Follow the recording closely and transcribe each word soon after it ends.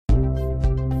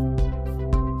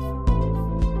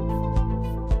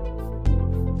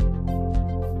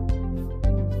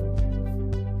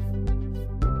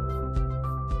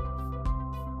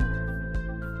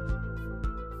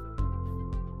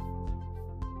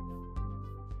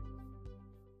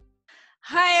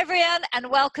Hi everyone, and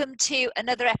welcome to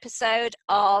another episode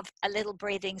of A Little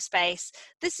Breathing Space.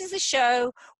 This is a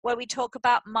show where we talk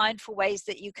about mindful ways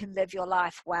that you can live your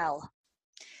life well.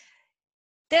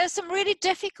 There are some really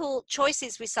difficult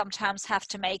choices we sometimes have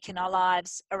to make in our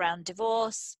lives around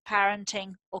divorce,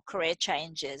 parenting, or career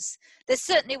changes. There's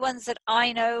certainly ones that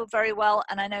I know very well,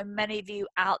 and I know many of you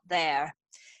out there.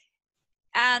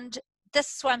 And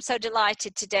this is why I'm so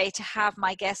delighted today to have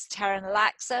my guest, Taryn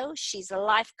Laxo. She's a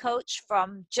life coach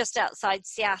from just outside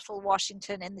Seattle,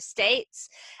 Washington in the States.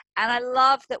 And I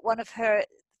love that one of her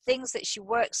things that she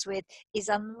works with is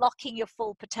unlocking your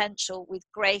full potential with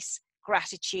grace,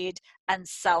 gratitude, and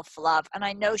self-love. And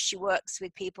I know she works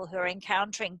with people who are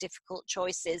encountering difficult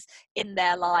choices in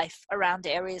their life around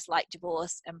areas like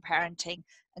divorce and parenting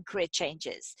and career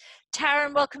changes.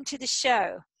 Taryn, welcome to the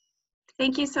show.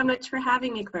 Thank you so much for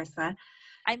having me, Clarissa.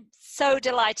 I'm so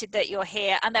delighted that you're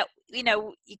here and that,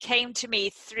 you came to me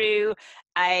through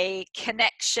a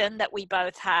connection that we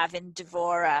both have in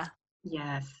Devora.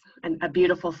 Yes, and a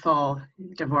beautiful soul,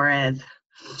 Devora is.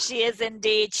 She is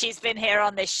indeed. She's been here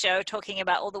on this show talking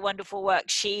about all the wonderful work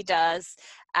she does.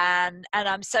 And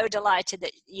I'm so delighted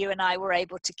that you and I were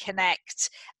able to connect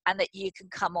and that you can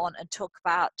come on and talk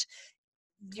about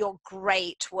your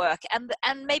great work and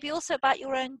maybe also about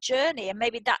your own journey, and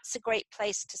maybe that's a great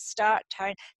place to start.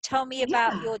 Taryn, tell me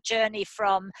about your journey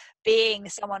from being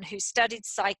someone who studied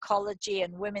psychology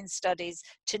and women's studies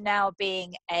to now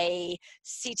being a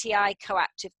CTI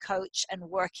coactive coach and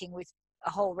working with a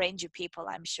whole range of people,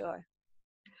 I'm sure.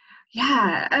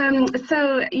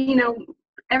 So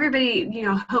everybody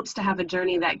hopes to have a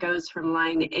journey that goes from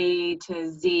line A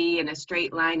to Z in a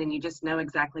straight line, and you just know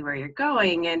exactly where you're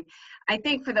going. And I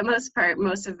think for the most part,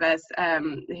 most of us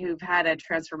who've had a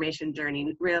transformation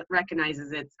journey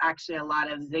recognizes it's actually a lot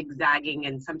of zigzagging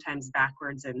and sometimes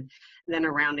backwards and then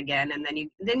around again. And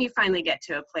then you finally get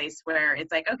to a place where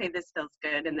it's like, okay, this feels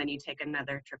good. And then you take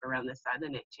another trip around the sun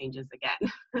and it changes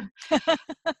again.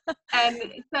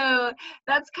 And so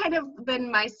that's kind of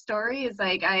been my story, is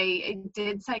like I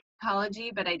did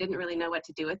psychology, but I didn't really know what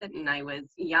to do with it. And I was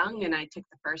young and I took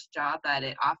the first job that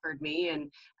it offered me,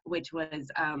 and which was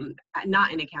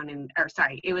not in accounting,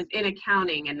 it was in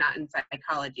accounting and not in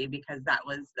psychology, because that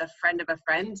was a friend of a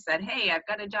friend said, hey, I've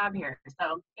got a job here.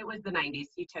 So it was the 90s.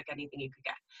 You took anything you could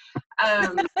get.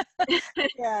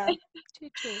 Yeah.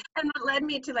 And that led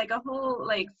me to like a whole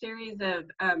series of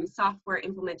software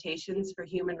implementations for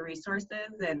human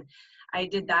resources. And I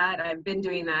did that. I've been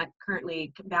doing that,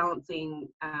 currently balancing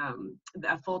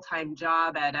a full-time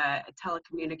job at a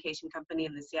telecommunication company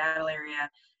in the Seattle area,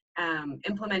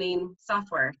 implementing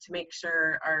software to make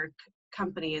sure our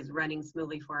company is running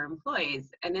smoothly for our employees.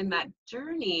 And in that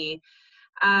journey,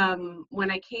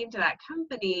 when I came to that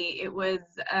company, it was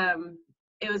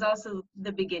also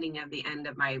the beginning of the end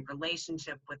of my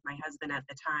relationship with my husband at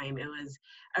the time. It was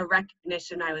a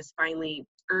recognition I was finally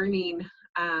earning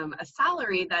a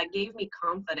salary that gave me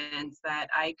confidence that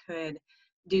I could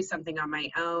do something on my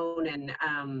own.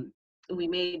 And we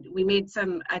made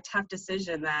a tough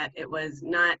decision that it was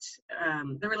not,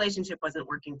 the relationship wasn't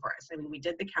working for us. I mean, we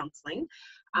did the counseling,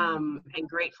 and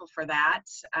grateful for that.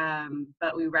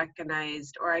 But we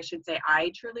recognized, or I should say,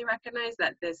 I truly recognized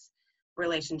that this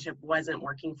relationship wasn't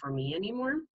working for me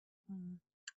anymore.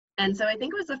 And so I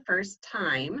think it was the first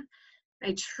time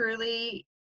I truly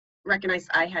recognized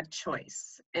I had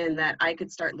choice, and that I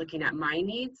could start looking at my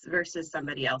needs versus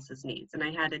somebody else's needs. And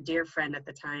I had a dear friend at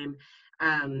the time.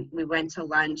 We went to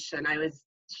lunch and I was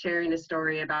sharing a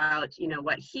story about,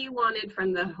 what he wanted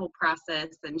from the whole process.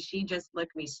 And she just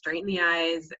looked me straight in the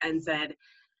eyes and said,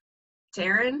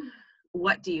 Taryn,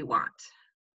 what do you want?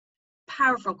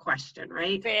 Powerful question,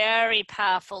 right? Very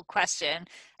powerful question,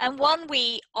 and one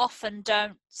we often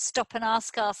don't stop and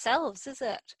ask ourselves, is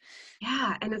it?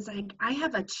 Yeah, and it's like, I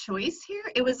have a choice here.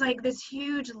 It was like this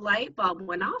huge light bulb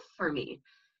went off for me.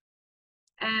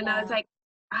 And I was like,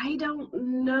 I don't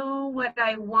know what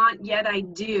I want, yet I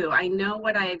do. I know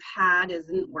what I've had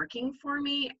isn't working for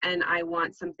me, and I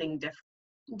want something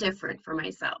different for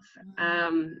myself.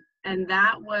 And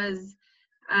that was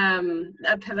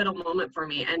a pivotal moment for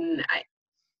me. And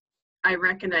I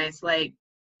recognized,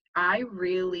 I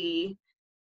really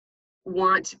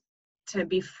want to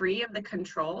be free of the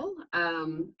control,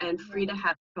 and free to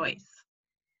have choice.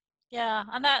 Yeah,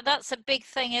 and that's a big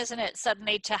thing, isn't it?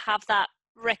 Suddenly to have that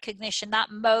recognition, that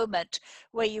moment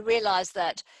where you realize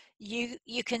that you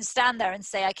can stand there and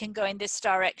say, I can go in this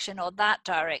direction or that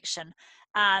direction.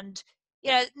 And,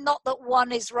 not that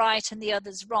one is right and the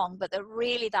other's wrong, but that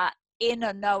really that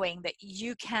inner knowing that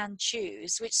you can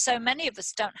choose, which so many of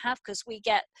us don't have, because we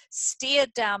get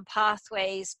steered down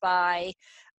pathways by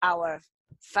our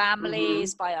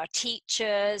families, by our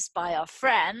teachers, by our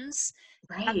friends,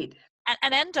 Right.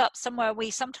 and end up somewhere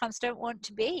we sometimes don't want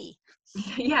to be.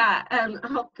 Yeah,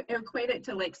 I'll equate it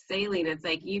to like sailing. It's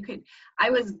like I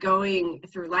was going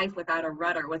through life without a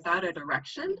rudder, without a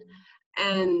direction.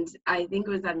 And I think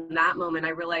it was at that moment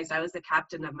I realized I was the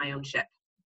captain of my own ship.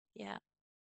 Yeah.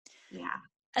 Yeah.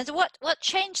 And so what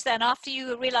changed then after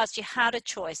you realized you had a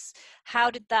choice? How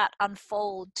did that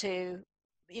unfold to,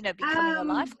 becoming a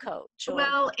life coach?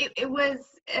 Well,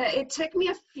 it took me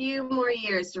a few more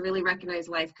years to really recognize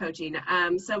life coaching.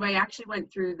 So I actually went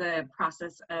through the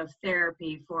process of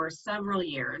therapy for several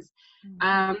years.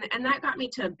 And that got me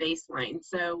to a baseline.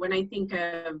 So when I think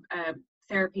of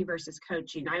therapy versus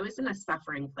coaching, I was in a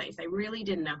suffering place. I really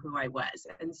didn't know who I was.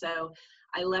 And so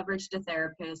I leveraged a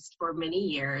therapist for many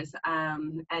years.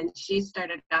 And she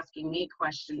started asking me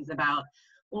questions about,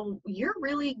 well, you're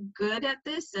really good at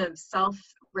this, of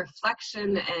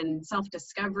self-reflection and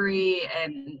self-discovery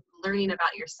and learning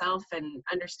about yourself and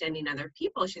understanding other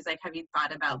people. She's like, have you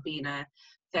thought about being a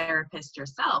therapist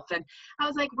yourself? And I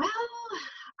was like, well,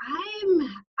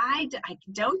 I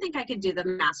don't think I could do the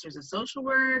Masters of Social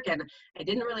Work, and I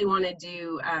didn't really want to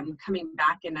do coming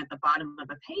back in at the bottom of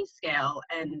a pay scale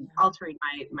and altering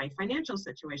my financial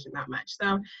situation that much.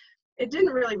 So it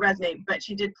didn't really resonate, but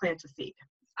she did plant a seed.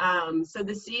 So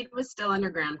the seed was still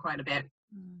underground quite a bit.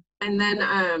 And then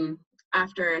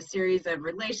after a series of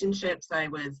relationships, I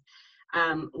was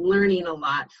learning a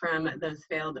lot from those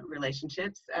failed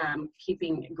relationships,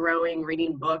 growing,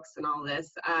 reading books and all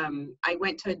this. I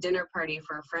went to a dinner party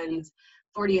for a friend's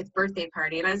 40th birthday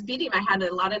party, and I had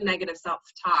a lot of negative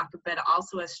self-talk, but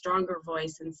also a stronger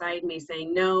voice inside me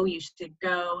saying, no, you should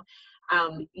go.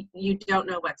 You don't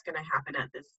know what's going to happen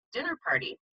at this dinner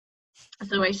party.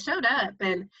 So I showed up,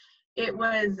 and it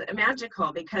was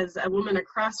magical because a woman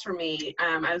across from me,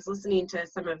 I was listening to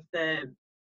some of the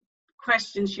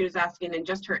questions she was asking, and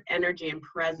just her energy and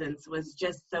presence was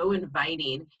just so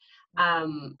inviting.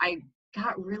 I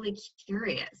got really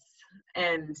curious,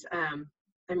 and I'm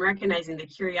recognizing the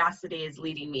curiosity is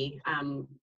leading me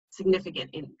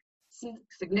significantly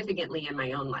in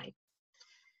my own life.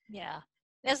 Yeah.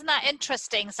 Isn't that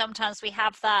interesting? Sometimes we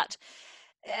have that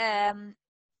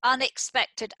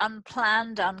unexpected,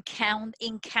 unplanned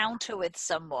encounter with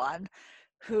someone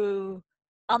who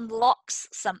unlocks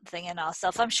something in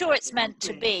ourselves. I'm sure it's meant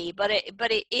to be, but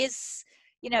it is,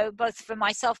 both for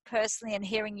myself personally and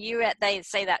hearing you they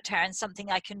say that, Taryn,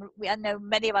 something I know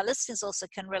many of our listeners also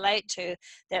can relate to,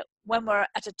 that when we're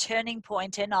at a turning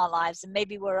point in our lives and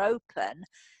maybe we're open,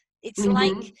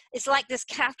 it's like this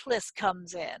catalyst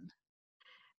comes in.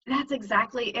 That's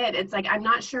exactly it. It's like, I'm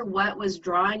not sure what was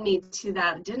drawing me to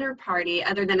that dinner party,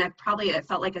 other than it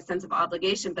felt like a sense of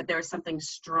obligation, but there was something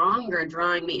stronger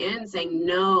drawing me in, saying,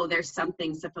 no, there's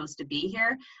something supposed to be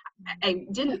here. I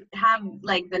didn't have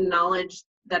like the knowledge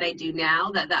that I do now,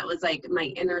 that was like my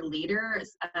inner leader,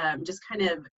 just kind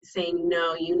of saying,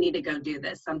 no, you need to go do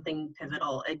this. Something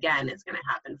pivotal again is going to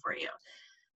happen for you.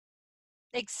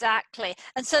 Exactly.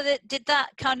 And so did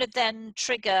that kind of then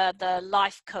trigger the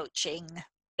life coaching?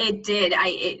 It did.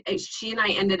 She and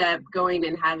I ended up going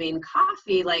and having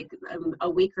coffee like a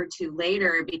week or two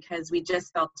later, because we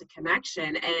just felt a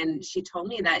connection. And she told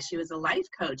me that she was a life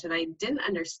coach, and I didn't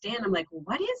understand. I'm like,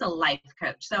 what is a life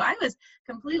coach? So I was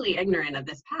completely ignorant of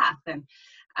this path.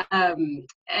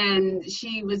 And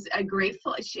she was I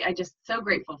just so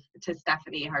grateful to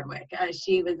Stephanie Hardwick.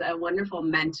 She was a wonderful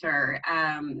mentor.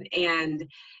 And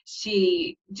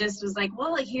she just was like,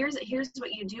 well, here's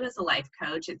what you do as a life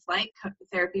coach. It's like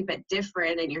therapy, but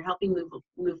different. And you're helping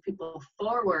move people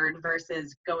forward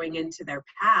versus going into their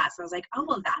past. I was like, oh,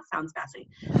 well, that sounds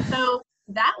fascinating. So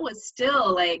that was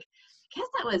still like, I guess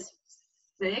that was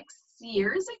 6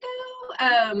 years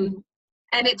ago.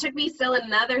 And it took me still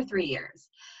another 3 years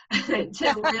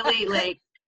to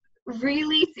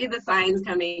really see the signs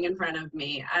coming in front of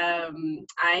me.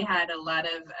 I had a lot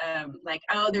of like,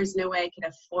 oh, there's no way I can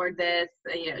afford this.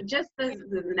 Just the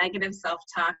negative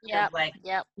self-talk of like,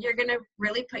 you're going to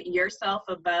really put yourself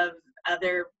above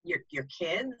your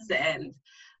kids and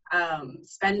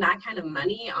spend that kind of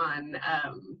money on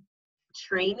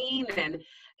training. And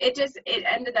it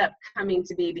ended up coming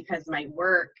to be because my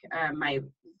work, my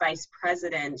vice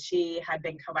president, she had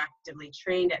been coactively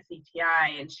trained at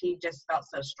CTI, and she just felt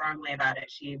so strongly about it.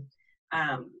 She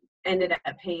ended up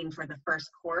paying for the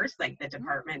first course, like the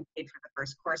department paid for the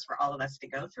first course for all of us to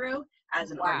go through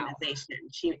as an organization.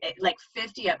 Like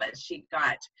 50 of us, she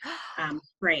got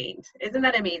trained. Isn't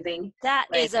that amazing? That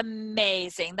is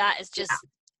amazing. That is just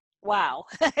wow.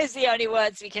 Is the only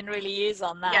words we can really use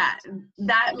on that. Yeah,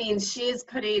 that means she's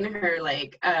putting her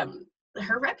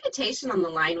her reputation on the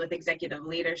line with executive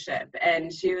leadership.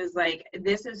 And she was like,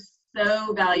 this is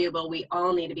so valuable. We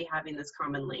all need to be having this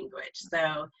common language.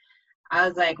 So I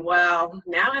was like, well,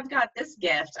 now I've got this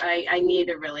gift. I need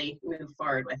to really move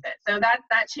forward with it. So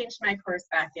that changed my course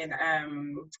back in,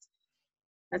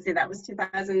 let's see, that was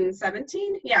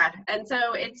 2017. Yeah. And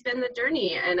so it's been the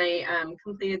journey, and I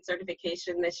completed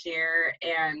certification this year,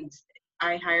 and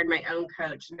I hired my own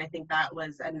coach. And I think that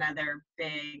was another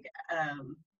big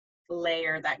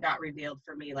layer that got revealed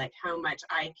for me, like how much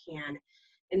I can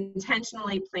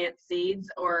intentionally plant seeds,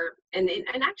 and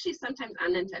actually sometimes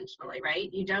unintentionally, right?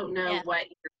 You don't know what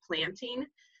you're planting,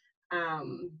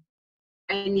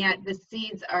 and yet the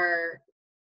seeds are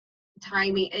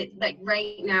timing it. Like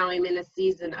right now I'm in a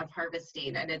season of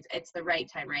harvesting, and it's the right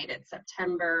time, right? It's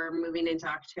September moving into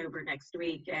October next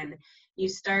week, and you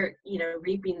start,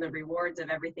 reaping the rewards of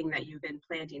everything that you've been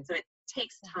planting. So it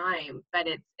takes time, but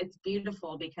it's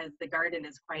beautiful because the garden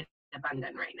is quite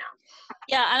abundant right now.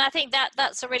 Yeah, and I think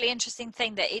that's a really interesting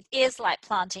thing, that it is like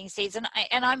planting seeds, and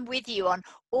I'm with you on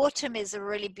autumn is a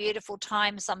really beautiful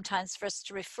time sometimes for us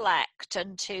to reflect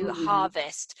and to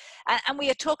harvest. And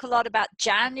we talk a lot about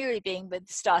January being the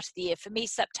start of the year. For me,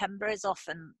 September is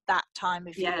often that time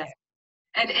of year.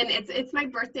 And it's my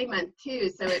birthday month too,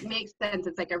 so it makes sense.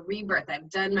 It's like a rebirth. I've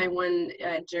done my one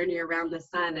journey around the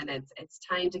sun, and it's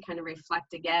time to kind of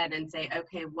reflect again and say,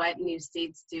 okay, what new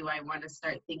seeds do I want to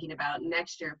start thinking about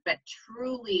next year? But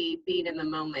truly being in the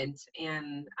moment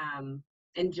and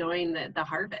enjoying the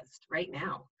harvest right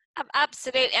now.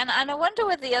 Absolutely. And I wonder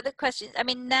what the other questions. I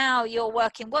mean, now you're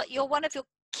working. One of your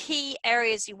key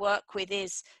areas you work with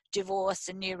is divorce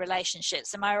and new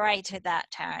relationships. Am I right in that,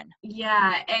 Taryn?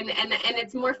 Yeah, and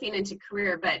it's morphing into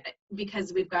career, but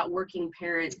because we've got working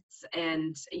parents,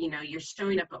 and you're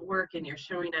showing up at work and you're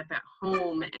showing up at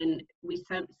home, and we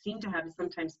seem to have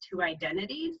sometimes two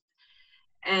identities,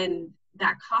 and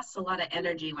that costs a lot of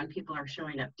energy when people are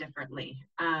showing up differently.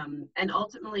 And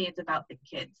ultimately, it's about the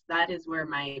kids. That is where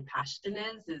my passion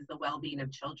is the well-being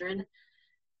of children.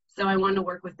 So I want to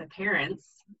work with the parents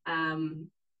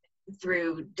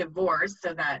through divorce,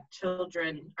 so that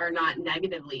children are not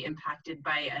negatively impacted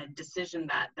by a decision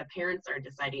that the parents are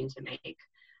deciding to make.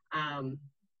 And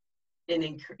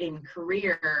in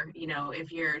career,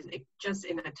 if you're just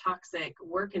in a toxic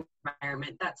work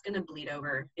environment, that's going to bleed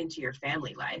over into your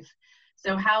family life.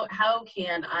 So how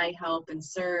can I help and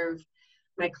serve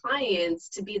my clients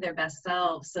to be their best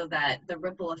selves, so that the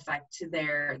ripple effect to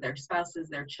their spouses,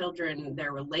 their children,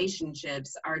 their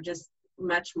relationships are just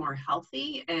much more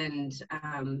healthy and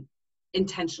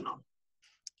intentional.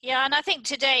 Yeah, and I think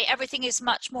today everything is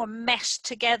much more meshed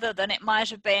together than it might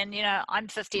have been. I'm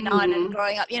 59 and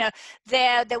growing up,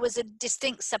 there was a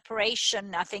distinct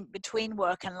separation, I think, between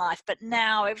work and life, but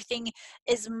now everything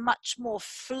is much more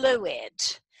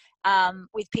fluid.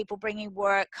 With people bringing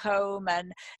work home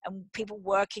and people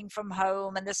working from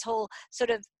home, and this whole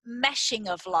sort of meshing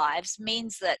of lives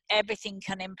means that everything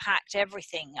can impact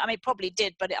everything. I mean, it probably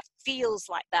did, but it feels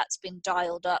like that's been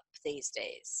dialed up these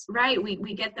days. Right.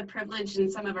 We get the privilege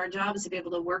in some of our jobs to be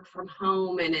able to work from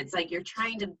home, and it's like you're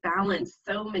trying to balance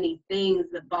so many things.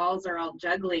 The balls are all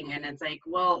juggling, and it's like,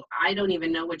 well, I don't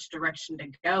even know which direction to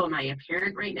go. Am I a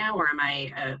parent right now, or am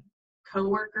I a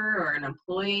coworker or an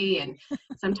employee? And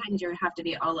sometimes you have to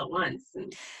be all at once.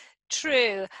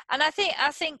 True. And I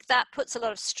think that puts a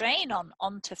lot of strain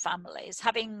onto families,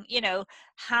 having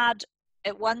had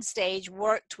at one stage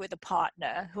worked with a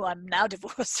partner who I'm now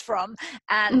divorced from,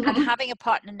 and having a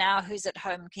partner now who's at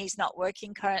home. He's not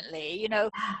working currently.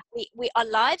 We our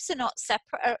lives are not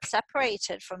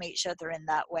separated from each other in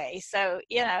that way. So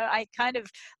I kind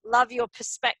of love your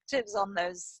perspectives on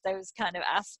those kind of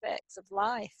aspects of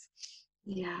life.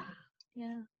 Yeah.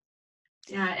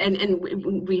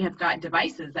 And we have got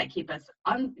devices that keep us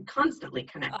constantly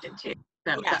connected too.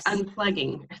 So yes. The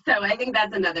unplugging. So I think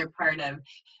that's another part of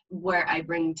where I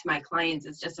bring to my clients,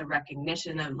 is just a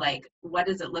recognition of, like, what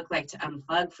does it look like to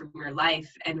unplug from your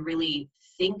life and really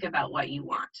think about what you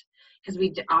want? Because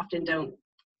we often don't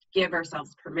give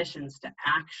ourselves permissions to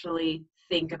actually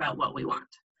think about what we want.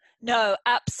 No,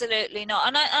 absolutely not.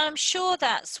 And I'm sure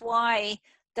that's why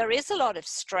there is a lot of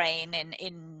strain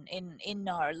in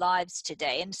our lives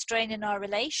today, and strain in our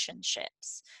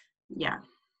relationships. Yeah.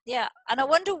 And I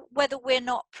wonder whether we're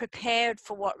not prepared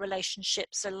for what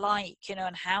relationships are like,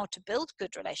 and how to build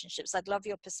good relationships. I'd love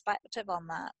your perspective on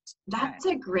that. That's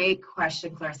a great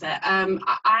question, Clarissa.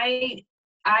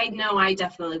 I know I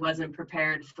definitely wasn't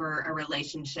prepared for a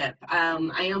relationship.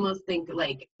 I almost think,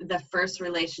 like, the first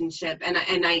relationship, and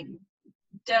I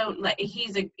don't, like,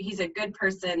 he's a good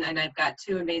person, and I've got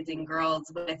two amazing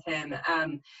girls with him.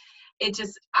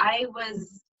 I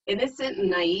was innocent and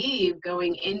naive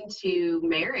going into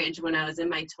marriage when I was in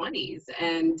my 20s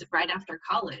and right after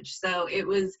college. So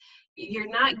you're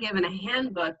not given a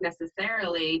handbook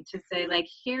necessarily to say, like,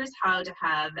 here's how to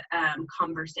have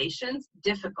conversations,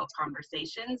 difficult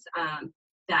conversations,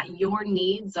 that your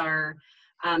needs are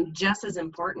just as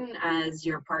important as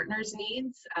your partner's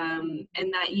needs, and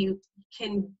that you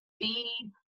can be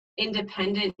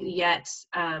independent yet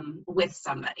with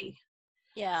somebody.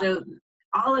 Yeah. So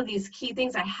all of these key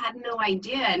things I had no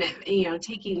idea. And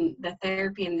taking the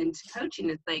therapy and into coaching,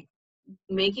 it's like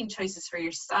making choices for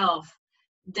yourself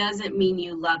doesn't mean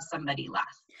you love somebody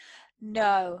less.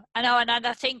 No, I know. And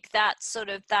I think that's sort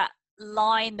of that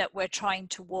line that we're trying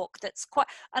to walk, that's quite,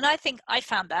 and I think I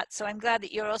found that. So I'm glad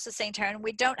that you're also saying, Taryn,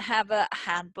 we don't have a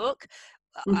handbook.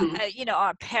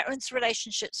 Our parents'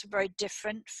 relationships are very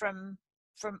different from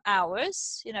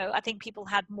ours. I think people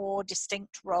had more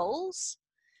distinct roles.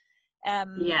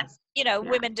 Yes.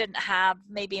 Women didn't have,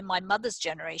 maybe in my mother's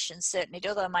generation, certainly,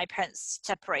 although my parents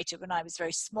separated when I was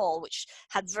very small, which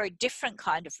had very different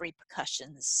kind of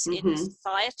repercussions in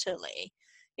societally.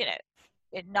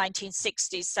 In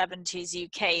 1960s, 70s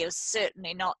UK is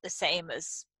certainly not the same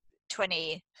as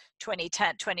 2020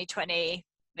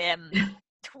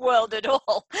 world at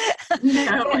all.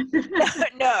 No.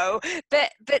 No,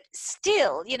 but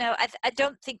still, I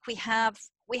don't think we have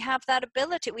that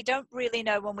ability. We don't really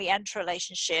know when we enter a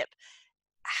relationship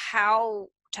how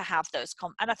to have those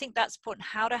and I think that's important,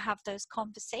 how to have those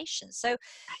conversations. So,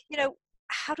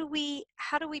 how do we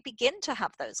begin to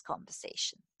have those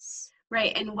conversations?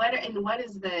 Right. And what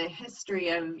is the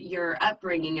history of your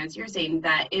upbringing, as you're saying,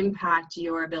 that impact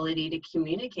your ability to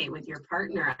communicate with your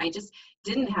partner? I just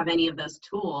didn't have any of those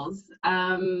tools.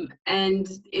 And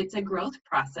it's a growth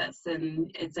process,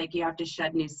 and it's like you have to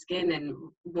shed new skin and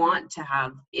want to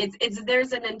have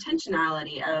there's an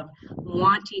intentionality of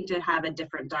wanting to have a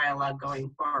different dialogue going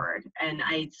forward. And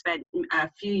I spent a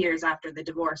few years after the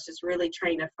divorce just really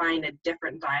trying to find a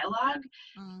different dialogue,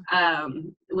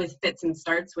 with fits and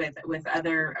starts with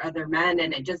other men,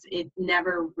 and it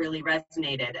never really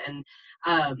resonated.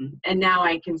 And now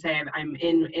I can say I'm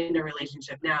in a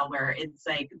relationship now where it's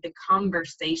like the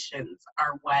conversations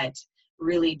are what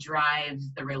really drives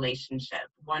the relationship,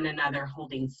 one another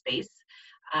holding space,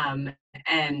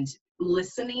 and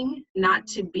listening, not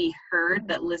to be heard,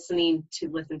 but listening to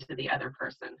listen to the other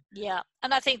person. Yeah.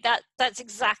 And I think that's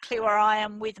exactly where I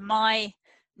am with my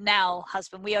now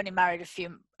husband. We only married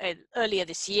earlier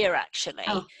this year, actually.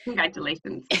 Oh,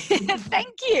 congratulations.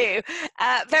 Thank you.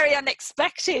 Very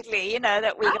unexpectedly,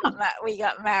 that we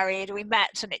got married. We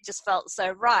met and it just felt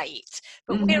so right.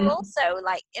 But we're also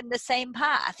like in the same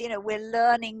path. We're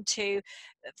learning to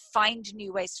find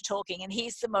new ways to talking. And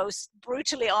he's the most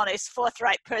brutally honest,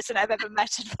 forthright person I've ever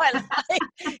met in my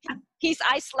life. He's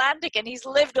Icelandic and he's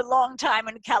lived a long time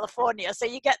in California. So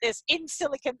you get this in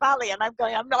Silicon Valley, and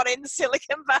I'm not in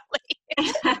Silicon Valley.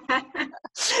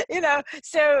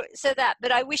 So that,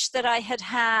 but I wish that I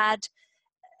had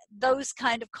those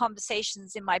kind of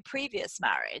conversations in my previous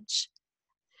marriage.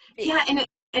 Yeah.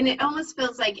 And it almost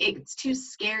feels like it's too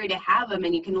scary to have them,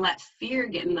 and you can let fear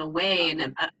get in the way.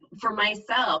 And for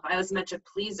myself, I was much a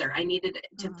pleaser. I needed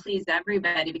to please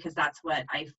everybody because that's what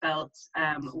I felt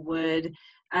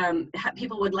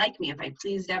people would like me if I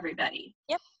pleased everybody.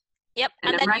 Yep.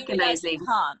 And I'm recognizing, you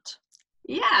can't.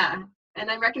 Yeah.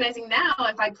 And I'm recognizing now,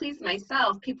 if I please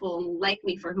myself, people like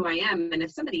me for who I am. And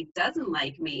if somebody doesn't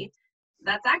like me,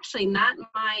 that's actually not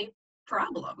my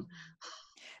problem.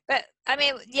 But I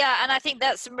mean, yeah, and I think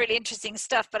that's some really interesting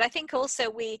stuff. But I think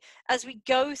also as we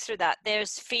go through that,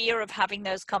 there's fear of having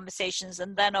those conversations.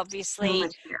 And then obviously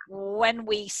when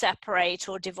we separate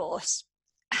or divorce,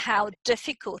 how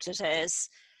difficult it is.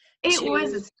 It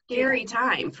was a scary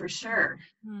time for sure.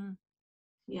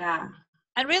 Yeah.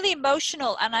 And really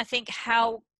emotional. And I think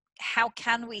how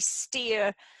can we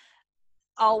steer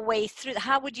our way through?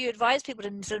 How would you advise people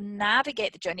to sort of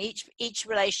navigate the journey? Each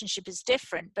relationship is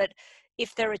different, but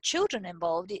if there are children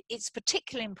involved, it's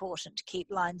particularly important to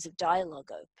keep lines of dialogue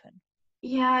open.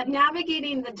 Yeah,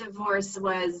 navigating the divorce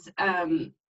was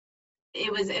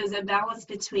it was a balance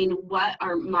between what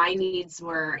my needs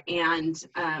were and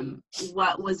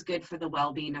what was good for the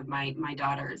well-being of my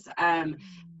daughters.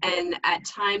 And at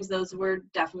times those were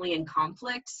definitely in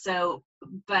conflict. So,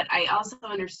 but I also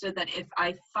understood that if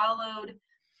I followed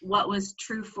what was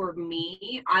true for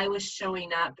me, I was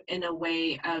showing up in a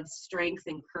way of strength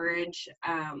and courage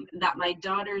that my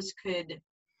daughters could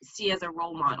see as a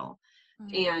role model.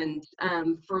 And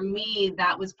for me,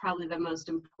 that was probably the most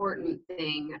important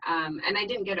thing. And I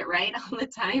didn't get it right all the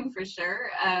time, for sure.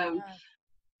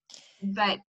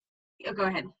 But go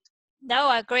ahead. No,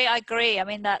 I agree. I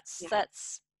mean, Yeah.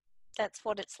 that's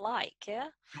what it's like. Yeah.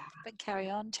 But carry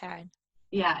on, Taryn.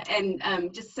 Yeah.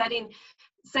 And just setting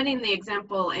the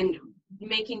example and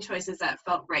making choices that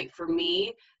felt right for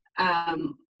me,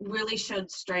 really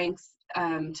showed strength,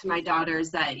 to my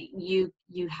daughters, that you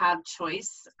have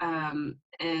choice,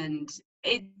 and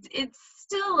it's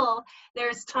still,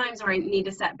 there's times where I need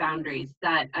to set boundaries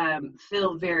that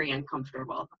feel very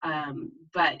uncomfortable,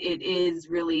 but it is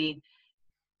really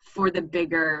for the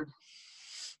bigger,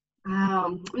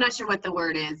 I'm not sure what the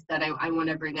word is that I want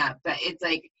to bring up, but it's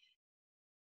like,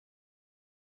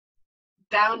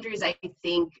 boundaries, I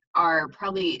think, are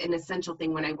probably an essential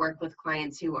thing when I work with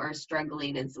clients who are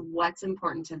struggling, is what's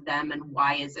important to them and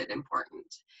why is it important,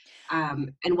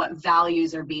 and what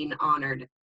values are being honored.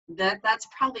 That's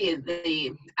probably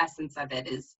the essence of it,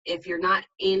 is if you're not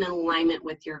in alignment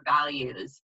with your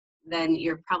values, then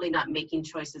you're probably not making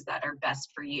choices that are best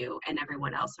for you and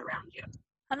everyone else around you.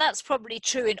 And that's probably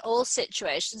true in all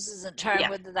situations, isn't it, Taryn? Yeah.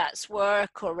 Whether that's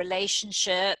work or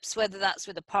relationships, whether that's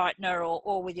with a partner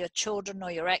or with your children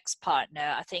or your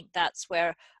ex-partner. I think that's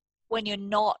where, when you're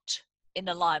not in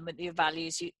alignment with your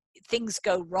values, things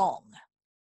go wrong.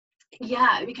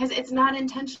 Yeah, because it's not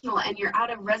intentional and you're out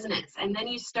of resonance. And then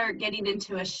you start getting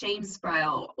into a shame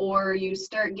spiral, or you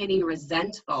start getting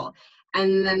resentful.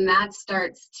 And then that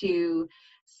starts to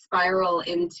spiral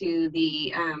into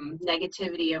the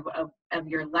negativity of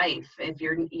your life. If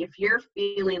you're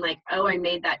feeling like, oh, I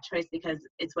made that choice because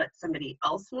it's what somebody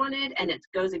else wanted and it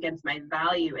goes against my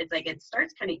value, it's like it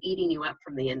starts kind of eating you up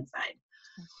from the inside.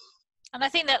 And I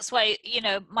think that's why,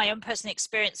 my own personal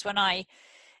experience,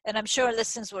 and I'm sure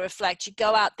listeners will reflect, you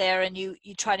go out there and you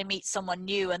try to meet someone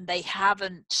new and they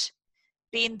haven't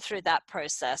been through that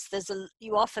process.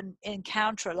 You often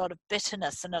encounter a lot of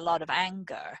bitterness and a lot of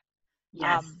anger.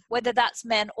 Yes. Whether that's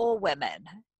men or women,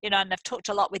 and I've talked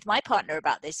a lot with my partner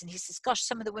about this, and he says, gosh,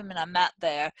 some of the women I met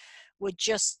there were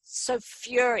just so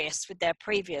furious with their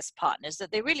previous partners that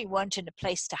they really weren't in a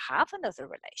place to have another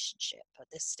relationship at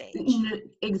this stage.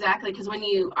 Exactly, because when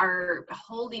you are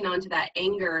holding on to that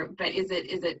anger, but is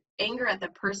it anger at the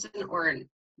person, or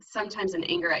sometimes an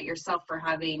anger at yourself for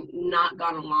having not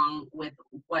gone along with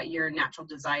what your natural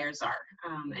desires are,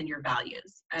 and your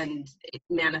values, and it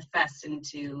manifests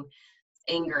into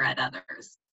anger at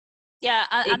others. Yeah,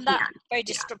 and that very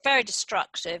Yeah. very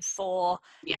destructive for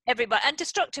Yeah. everybody, and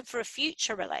destructive for a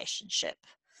future relationship.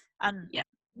 And Yeah.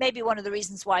 maybe one of the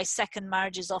reasons why second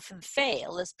marriages often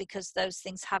fail is because those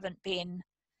things haven't been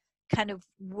kind of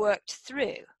worked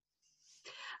through.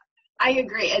 I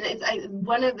agree, and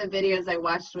one of the videos I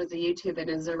watched was a YouTube,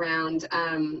 and is around,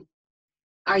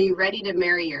 are you ready to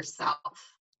marry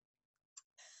yourself?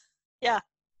 Yeah.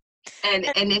 And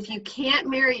if you can't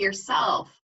marry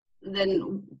yourself,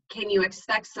 then can you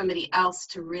expect somebody else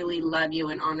to really love you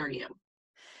and honor you?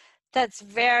 That's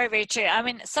very, very true. I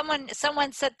mean, someone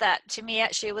said that to me.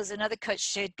 Actually, it was another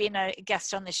coach who had been a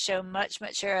guest on this show much,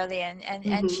 much earlier.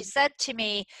 And she said to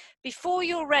me, before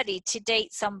you're ready to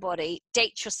date somebody,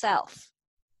 date yourself.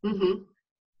 Mm-hmm.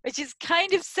 Which is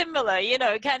kind of similar,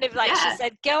 kind of like, Yeah. she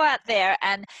said, go out there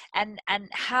and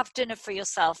have dinner for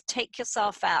yourself, take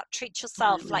yourself out, treat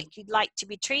yourself like you'd like to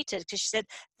be treated. Because she said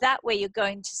that way you're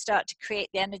going to start to create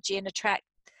the energy and attract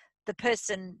the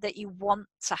person that you want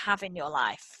to have in your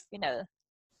life,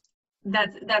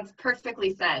 That's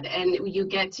perfectly said. And you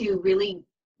get to really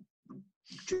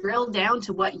drill down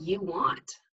to what you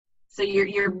want. So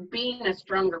you're being a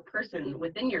stronger person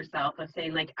within yourself, of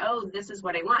saying like, oh, this is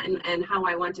what I want, and how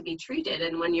I want to be treated.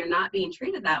 And when you're not being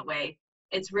treated that way,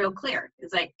 it's real clear.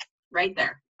 It's like right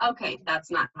there. Okay, that's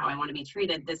not how I want to be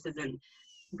treated. This isn't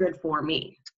good for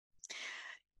me.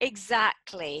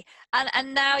 Exactly.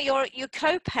 And now you're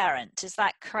co-parent, is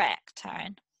that correct,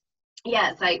 Taryn?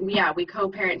 Yes, we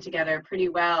co-parent together pretty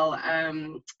well.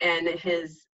 And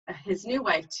his new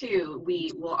wife too,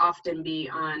 we will often be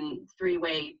on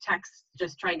three-way texts,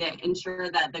 just trying to ensure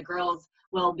that the girls'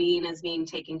 well-being is being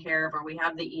taken care of, or we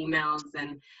have the emails.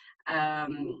 And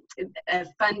a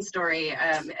fun story,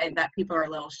 and that people are a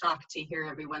little shocked to hear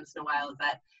every once in a while, is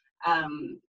that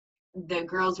the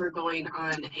girls were going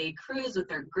on a cruise with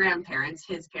their grandparents,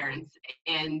 his parents,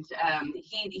 and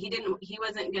he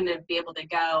wasn't going to be able to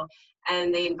go,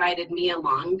 and they invited me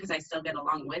along because I still get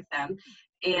along with them.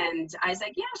 And I was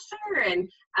like, yeah, sure. And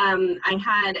I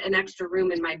had an extra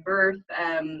room in my berth.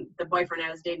 The boyfriend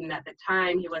I was dating at the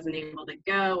time, he wasn't able to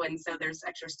go, and so there's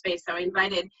extra space. So I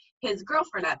invited his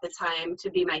girlfriend at the time to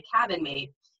be my cabin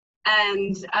mate.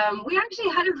 And we actually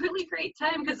had a really great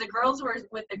time because the girls were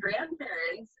with the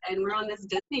grandparents, and we're on this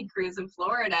Disney cruise in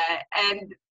Florida.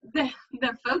 And the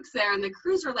folks there on the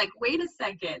cruise were like, wait a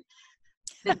second,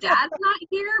 the dad's not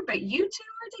here, but you two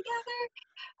are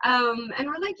together. And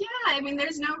we're like, yeah, I mean,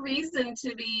 there's no reason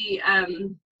to be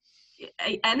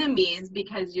enemies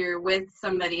because you're with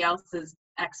somebody else's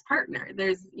ex-partner.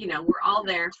 There's, we're all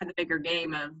there for the bigger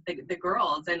game of the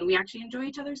girls, and we actually enjoy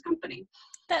each other's company.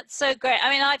 That's so great. I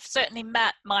mean, I've certainly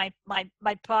met my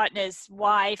partner's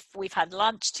wife. We've had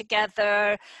lunch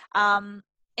together.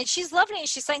 And she's lovely. And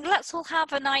she's saying, let's all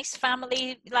have a nice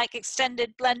family, like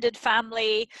extended blended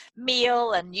family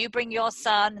meal. And you bring your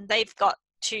son, and they've got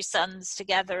 2 sons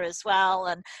together as well.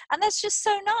 And that's just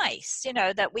so nice,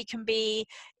 that we can be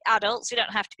adults. We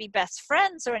don't have to be best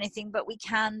friends or anything, but we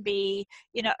can be,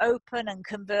 open and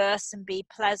converse and be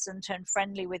pleasant and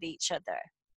friendly with each other.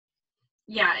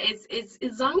 Yeah, it's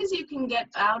as long as you can get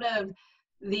out of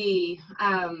the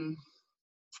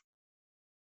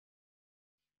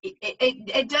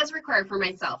it does require, for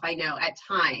myself, I know at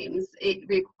times it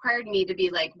required me to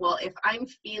be like, well, if I'm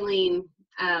feeling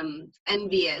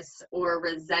envious or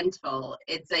resentful,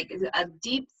 it's like a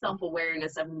deep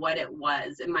self-awareness of what it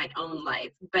was in my own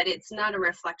life, but it's not a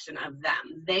reflection of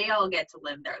them. They all get to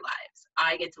live their lives.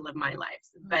 I get to live my life,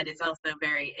 but it's also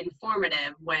very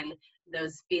informative when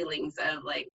those feelings of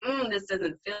like, this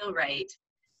doesn't feel right.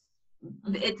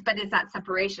 It's that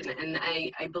separation, and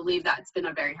I believe that's been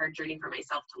a very hard journey for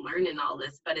myself to learn in all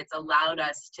this, but it's allowed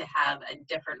us to have a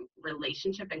different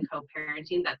relationship and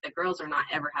co-parenting that the girls are not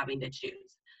ever having to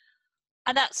choose.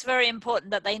 And that's very important,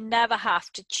 that they never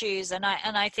have to choose. And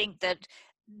I think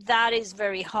that is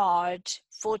very hard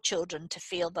for children to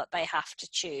feel that they have to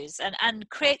choose, and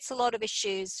creates a lot of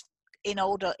issues in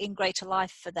greater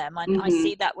life for them. And I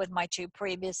see that with my 2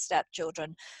 previous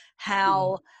stepchildren,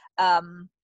 how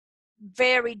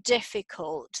very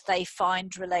difficult they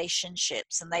find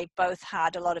relationships, and they both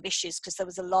had a lot of issues because there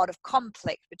was a lot of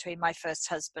conflict between my first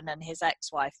husband and his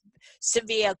ex-wife,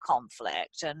 severe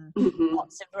conflict, and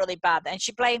lots of really bad, and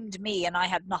she blamed me, and I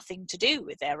had nothing to do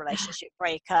with their relationship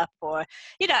breakup, or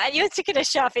and you have to get a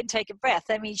sharp intake of breath.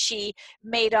 I mean, she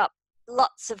made up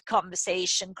lots of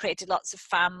conversation, created lots of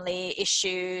family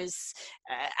issues,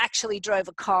 actually drove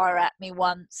a car at me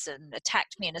once and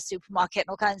attacked me in a supermarket and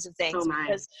all kinds of things.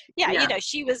 Because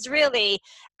she was really,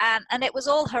 and it was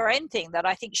all her own thing, that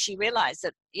I think she realized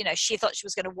that, she thought she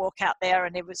was going to walk out there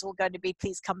and it was all going to be,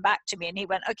 please come back to me. And he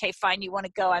went, okay, fine, you want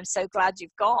to go, I'm so glad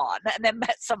you've gone. And then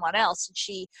met someone else, and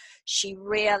she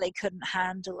really couldn't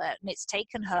handle it. And it's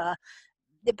taken her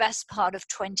the best part of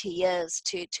 20 years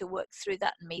to work through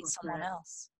that and meet someone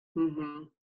else.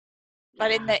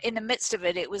 But in the midst of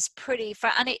it, it was pretty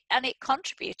fun, and it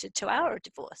contributed to our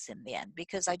divorce in the end,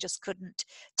 because I just couldn't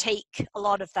take a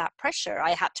lot of that pressure.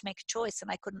 I had to make a choice, and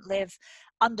I couldn't live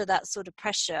under that sort of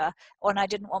pressure, and I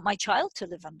didn't want my child to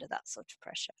live under that sort of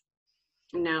pressure.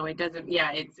 No, it doesn't.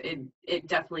 Yeah, it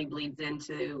definitely bleeds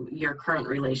into your current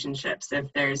relationships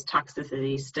if there's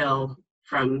toxicity still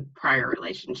from prior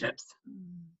relationships.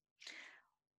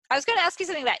 I was going to ask you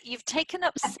something that you've taken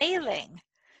up sailing.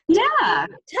 Yeah.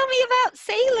 Tell me about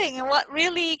sailing and what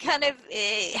really kind of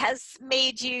has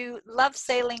made you love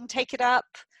sailing, take it up.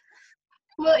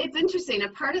 Well, it's interesting. A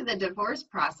part of the divorce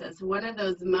process, one of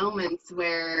those moments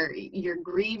where you're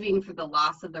grieving for the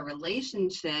loss of the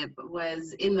relationship,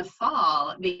 was in the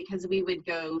fall, because we would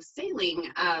go sailing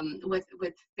with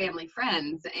family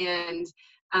friends. And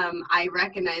I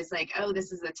recognized, like, oh,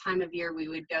 this is the time of year we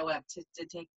would go up to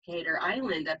Decatur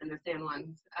Island up in the San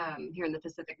Juan here in the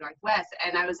Pacific Northwest.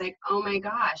 And I was like, oh my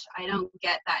gosh, I don't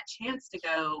get that chance to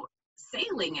go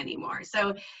sailing anymore.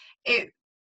 So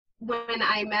when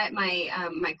I met my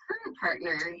my current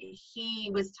partner,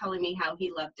 he was telling me how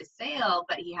he loved to sail,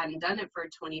 but he hadn't done it for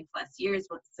 20 plus years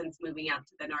since moving out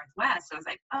to the Northwest. And I was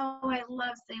like, oh, I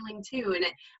love sailing too. And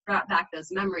it brought back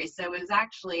those memories. So it was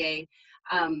actually a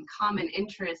common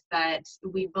interest that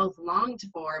we both longed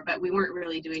for, but we weren't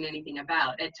really doing anything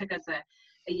about. It took us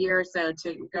a year or so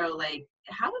to go, like,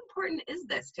 how important is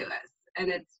this to us?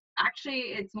 And it's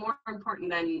more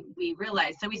important than we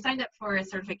realized. So we signed up for a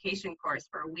certification course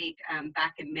for a week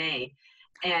back in May,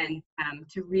 and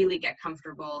to really get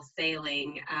comfortable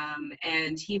sailing.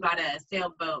 And he bought a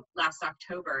sailboat last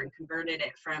October and converted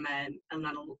it from a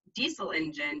diesel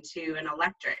engine to an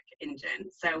electric engine.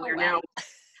 So we're now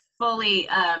fully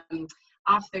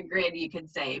off the grid, you could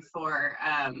say, for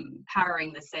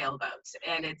powering the sailboat.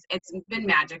 And it's been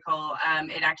magical.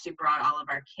 It actually brought all of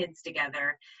our kids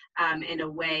together in a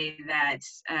way that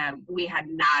we had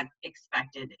not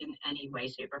expected in any way,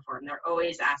 shape, or form. They're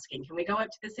always asking, can we go up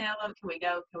to the sailboat? Can we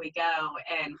go? Can we go?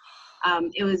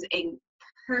 And it was a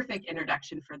perfect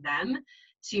introduction for them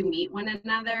to meet one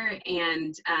another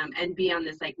and be on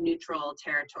this, like, neutral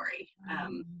territory.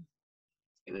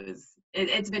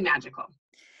 It's been magical.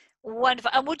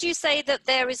 Wonderful. And would you say that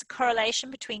there is a correlation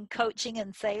between coaching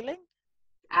and sailing?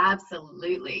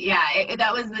 Absolutely. Yeah,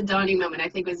 that was the dawning moment. I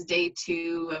think it was day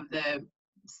 2 of the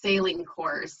sailing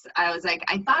course. I was like,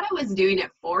 I thought I was doing it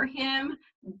for him.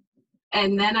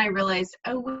 And then I realized,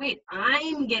 oh, wait,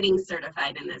 I'm getting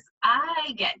certified in this.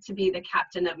 I get to be the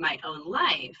captain of my own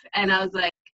life. And I was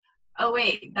like, oh,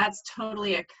 wait, that's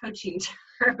totally a coaching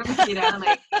term.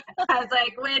 Like I was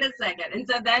like, wait a second. And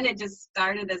so then it just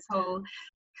started this whole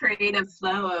creative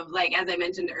flow of, like, as I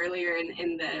mentioned earlier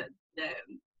in the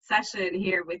session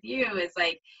here with you, is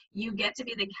like, you get to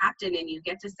be the captain and you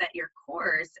get to set your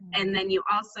course. And then you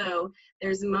also,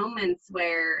 there's moments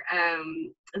where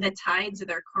the tides or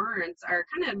their currents are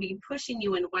kind of be pushing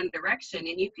you in one direction,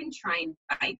 and you can try and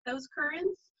fight those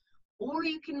currents, or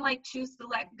you can like choose to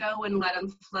let go and let them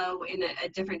flow in a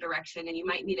different direction. And you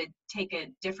might need to take a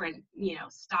different,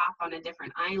 stop on a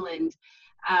different island,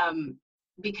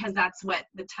 because that's what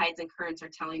the tides and currents are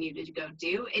telling you to go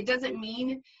do. It doesn't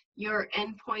mean your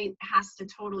endpoint has to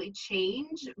totally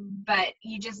change, but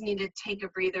you just need to take a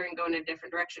breather and go in a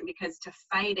different direction, because to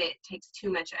fight it takes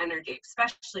too much energy,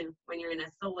 especially when you're in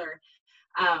a solar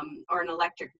or an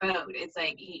electric boat. It's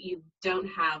like you don't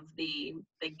have the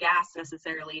gas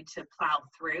necessarily to plow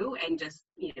through and just,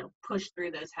 push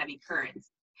through those heavy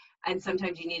currents. And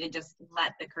sometimes you need to just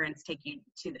let the currents take you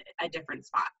to a different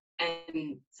spot.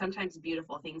 And sometimes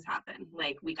beautiful things happen.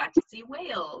 Like we got to see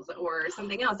whales or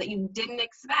something else that you didn't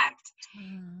expect.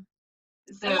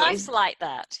 So life's like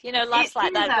that. Life's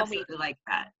like that. Absolutely like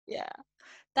that. Yeah.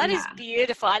 That is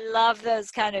beautiful. I love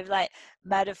those kind of like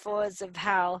metaphors of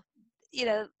how,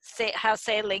 how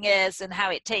sailing is and how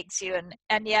it takes you.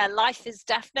 And yeah, life is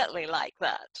definitely like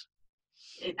that.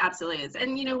 It absolutely is.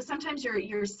 And sometimes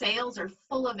your sails are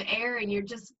full of air and you're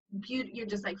just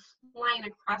like flying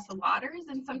across the waters,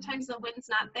 and sometimes the wind's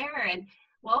not there, and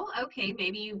okay,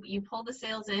 maybe you pull the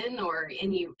sails in,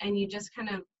 and you just kind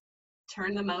of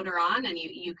turn the motor on and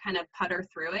you kind of putter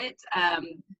through it.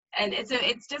 And it's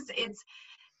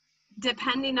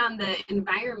depending on the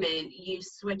environment, you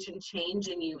switch and change,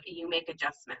 and you make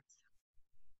adjustments.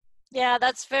 Yeah,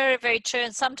 that's very, very true.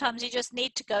 And sometimes you just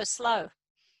need to go slow.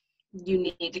 You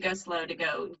need to go slow to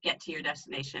go get to your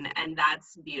destination, and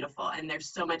that's beautiful. And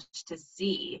there's so much to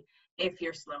see if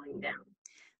you're slowing down.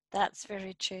 That's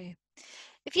very true.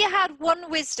 If you had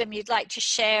one wisdom you'd like to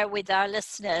share with our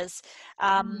listeners,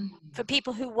 for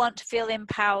people who want to feel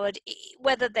empowered,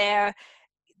 whether they're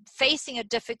facing a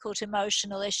difficult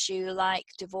emotional issue like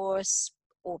divorce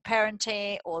or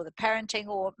parenting, or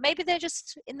maybe they're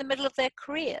just in the middle of their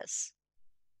careers.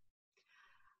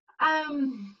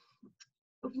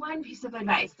 One piece of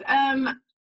advice.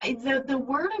 The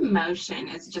word emotion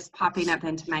is just popping up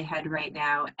into my head right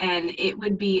now, and it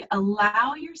would be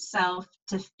allow yourself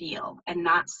to feel and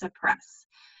not suppress.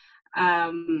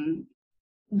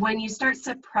 When you start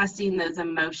suppressing those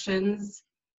emotions,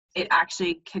 it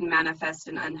actually can manifest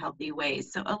in unhealthy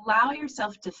ways. So allow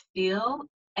yourself to feel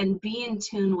and be in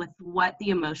tune with what the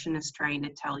emotion is trying to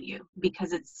tell you,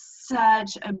 because it's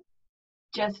such a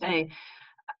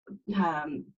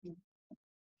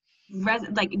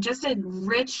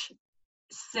rich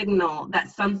signal that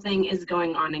something is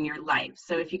going on in your life.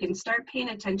 So if you can start paying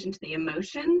attention to the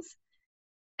emotions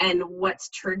and what's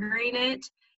triggering it,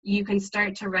 you can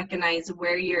start to recognize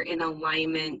where you're in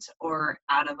alignment or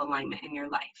out of alignment in your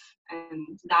life.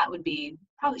 And that would be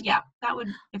probably,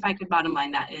 if I could bottom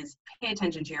line that, is pay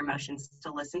attention to your emotions,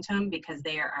 to listen to them, because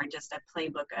they are just a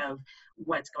playbook of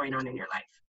what's going on in your life.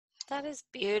 That is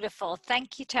beautiful.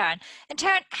 Thank you, Taryn. And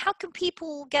Taryn, how can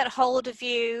people get hold of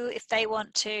you if they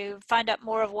want to find out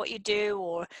more of what you do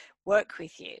or work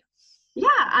with you? Yeah,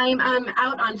 I'm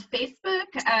out on Facebook.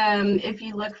 If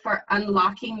you look for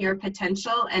Unlocking Your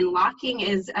Potential, and locking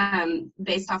is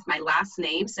based off my last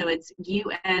name, so it's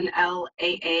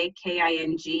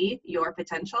UNLAAKING, Your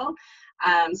Potential.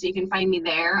 So you can find me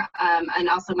there. And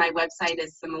also my website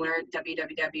is similar,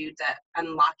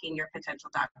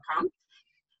 www.unlockingyourpotential.com.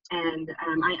 And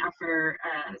I offer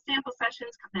sample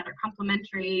sessions that are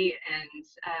complimentary, and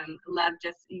love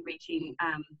just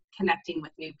connecting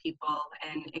with new people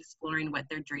and exploring what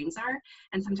their dreams are.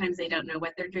 And sometimes they don't know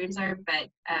what their dreams are, but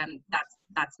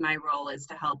that's my role, is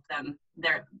to help them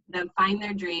find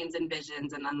their dreams and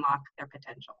visions and unlock their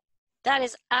potential. That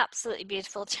is absolutely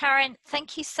beautiful. Taryn,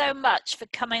 thank you so much for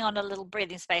coming on A Little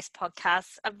Breathing Space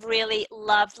podcast. I've really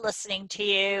loved listening to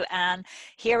you and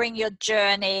hearing your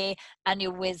journey and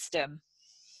your wisdom.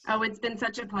 Oh, it's been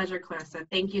such a pleasure, Clarissa.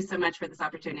 Thank you so much for this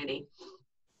opportunity.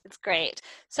 It's great.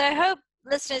 So I hope,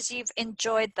 listeners, you've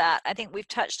enjoyed that. I think we've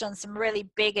touched on some really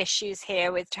big issues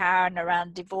here with Taryn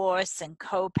around divorce and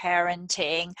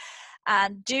co-parenting.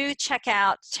 And do check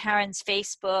out Taryn's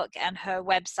Facebook and her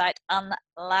website,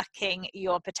 Unlocking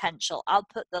Your Potential. I'll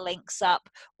put the links up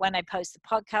when I post the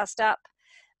podcast up.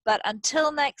 But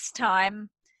until next time,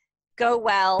 go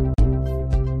well.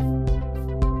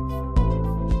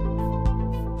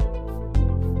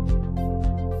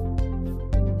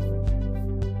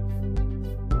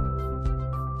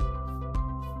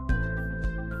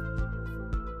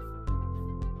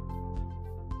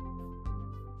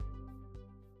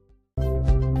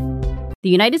 The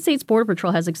United States Border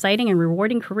Patrol has exciting and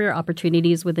rewarding career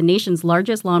opportunities with the nation's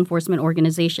largest law enforcement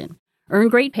organization. Earn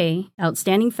great pay,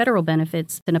 outstanding federal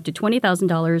benefits, and up to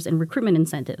 $20,000 in recruitment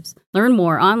incentives. Learn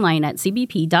more online at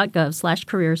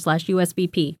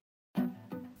cbp.gov/career/USBP.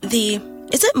 The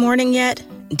 "is it morning yet?"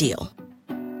 deal.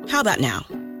 How about now?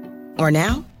 Or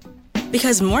now?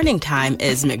 Because morning time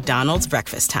is McDonald's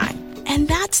breakfast time. And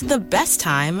that's the best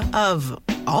time of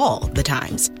all the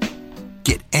times.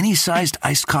 Get any sized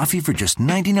iced coffee for just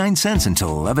 99 cents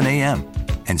until 11 a.m.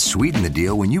 And sweeten the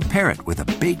deal when you pair it with a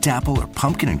baked apple or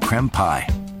pumpkin and creme pie.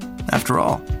 After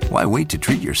all, why wait to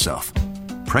treat yourself?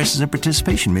 Prices and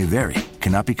participation may vary.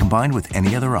 Cannot be combined with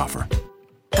any other offer.